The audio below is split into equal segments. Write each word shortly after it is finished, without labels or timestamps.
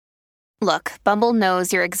Look, Bumble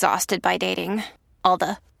knows you're exhausted by dating. All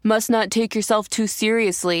the must not take yourself too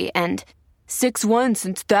seriously and 6'1"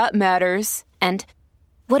 since that matters. And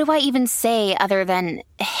what do I even say other than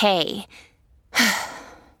hey?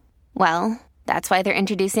 Well, that's why they're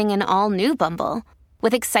introducing an all-new Bumble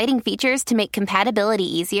with exciting features to make compatibility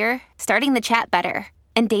easier, starting the chat better,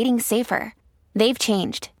 and dating safer. They've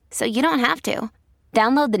changed, so you don't have to.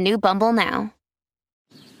 Download the new Bumble now.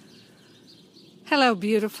 Hello,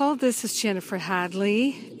 beautiful. This is Jennifer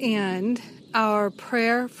Hadley, and our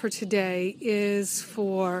prayer for today is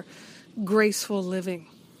for graceful living.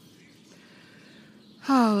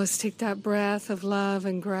 Oh, let's take that breath of love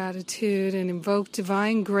and gratitude and invoke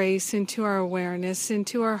divine grace into our awareness,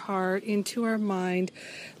 into our heart, into our mind.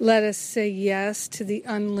 Let us say yes to the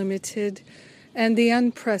unlimited and the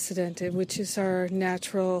unprecedented, which is our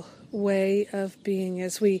natural way of being,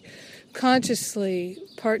 as we consciously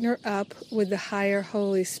partner up with the higher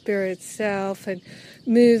Holy Spirit self and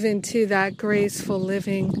move into that graceful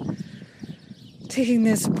living. Taking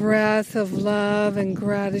this breath of love and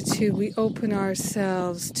gratitude, we open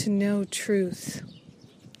ourselves to know truth.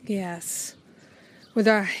 Yes. With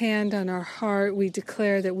our hand on our heart, we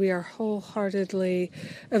declare that we are wholeheartedly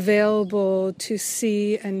available to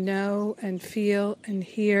see and know and feel and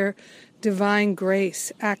hear divine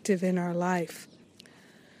grace active in our life.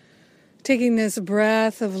 Taking this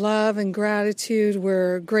breath of love and gratitude,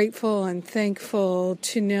 we're grateful and thankful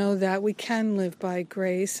to know that we can live by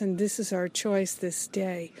grace, and this is our choice this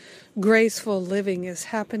day. Graceful living is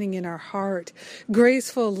happening in our heart.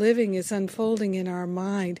 Graceful living is unfolding in our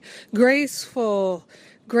mind. Graceful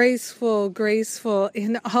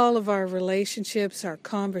in all of our relationships, our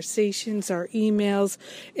conversations, our emails,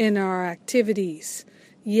 in our activities.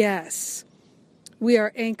 Yes. We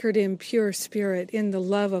are anchored in pure spirit, in the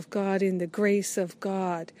love of God, in the grace of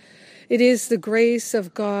God. It is the grace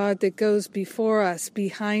of God that goes before us,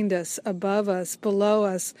 behind us, above us, below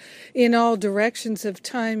us, in all directions of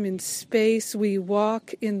time and space. We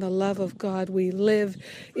walk in the love of God. We live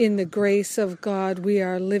in the grace of God. We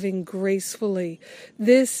are living gracefully.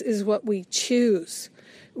 This is what we choose.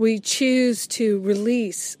 We choose to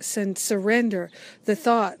release and surrender the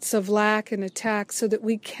thoughts of lack and attack so that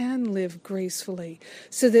we can live gracefully,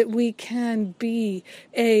 so that we can be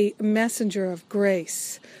a messenger of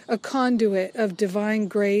grace, a conduit of divine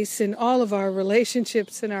grace in all of our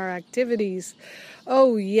relationships and our activities.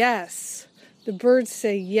 Oh, yes. The birds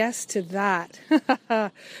say yes to that.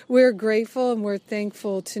 We're grateful and we're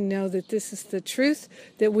thankful to know that this is the truth,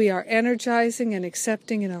 that we are energizing and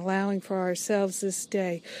accepting and allowing for ourselves this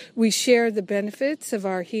day. We share the benefits of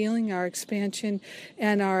our healing, our expansion,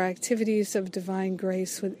 and our activities of divine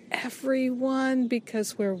grace with everyone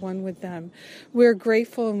because we're one with them. We're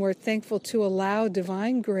grateful and we're thankful to allow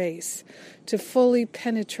divine grace to fully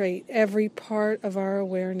penetrate every part of our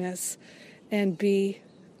awareness and be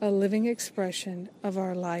a living expression of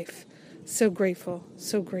our life. So grateful,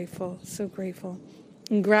 so grateful, so grateful.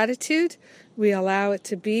 In gratitude, we allow it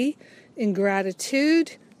to be. In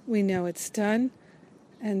gratitude, we know it's done.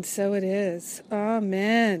 And so it is.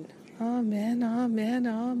 Amen. Amen, amen,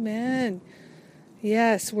 amen.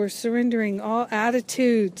 Yes, we're surrendering all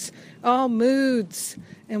attitudes, all moods,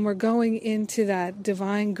 and we're going into that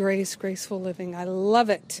divine grace, graceful living. I love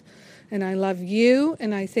it. And I love you,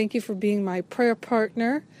 and I thank you for being my prayer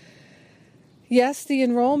partner. Yes, the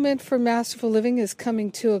enrollment for Masterful Living is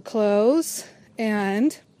coming to a close,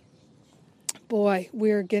 and boy,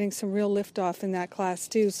 we're getting some real liftoff in that class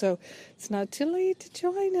too, so it's not too late to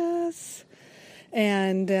join us.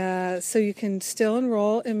 And so you can still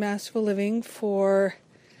enroll in Masterful Living for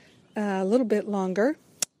a little bit longer.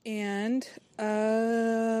 And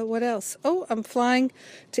what else? Oh, I'm flying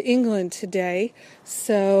to England today,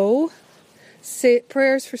 so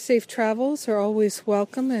prayers for safe travels are always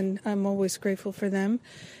welcome, and I'm always grateful for them.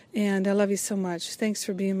 And I love you so much. Thanks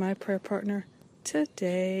for being my prayer partner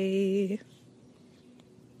today.